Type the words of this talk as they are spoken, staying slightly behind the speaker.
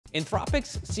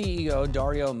Anthropic's CEO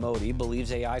Dario Amodei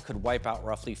believes AI could wipe out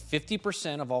roughly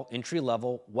 50% of all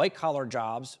entry-level, white-collar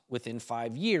jobs within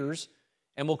 5 years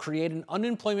and will create an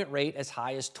unemployment rate as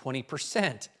high as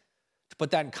 20%. To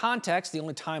put that in context, the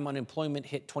only time unemployment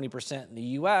hit 20% in the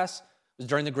US was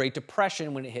during the Great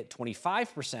Depression, when it hit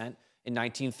 25% in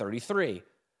 1933.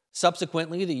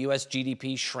 Subsequently, the US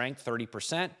GDP shrank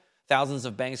 30%, thousands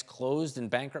of banks closed in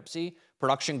bankruptcy,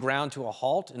 production ground to a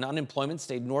halt, and unemployment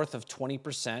stayed north of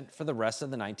 20% for the rest of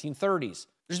the 1930s.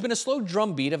 There's been a slow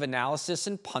drumbeat of analysis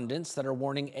and pundits that are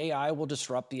warning AI will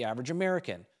disrupt the average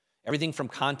American. Everything from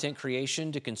content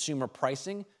creation to consumer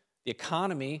pricing, the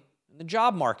economy, and the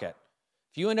job market.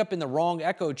 If you end up in the wrong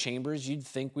echo chambers, you'd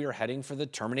think we are heading for the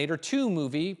Terminator 2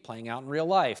 movie playing out in real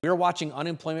life. We are watching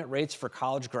unemployment rates for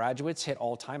college graduates hit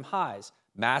all-time highs,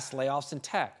 mass layoffs in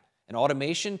tech, and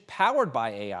automation powered by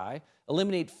AI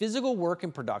eliminate physical work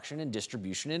in production and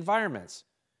distribution environments.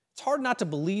 It's hard not to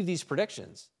believe these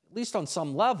predictions, at least on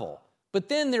some level. But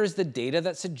then there's the data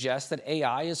that suggests that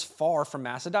AI is far from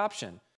mass adoption.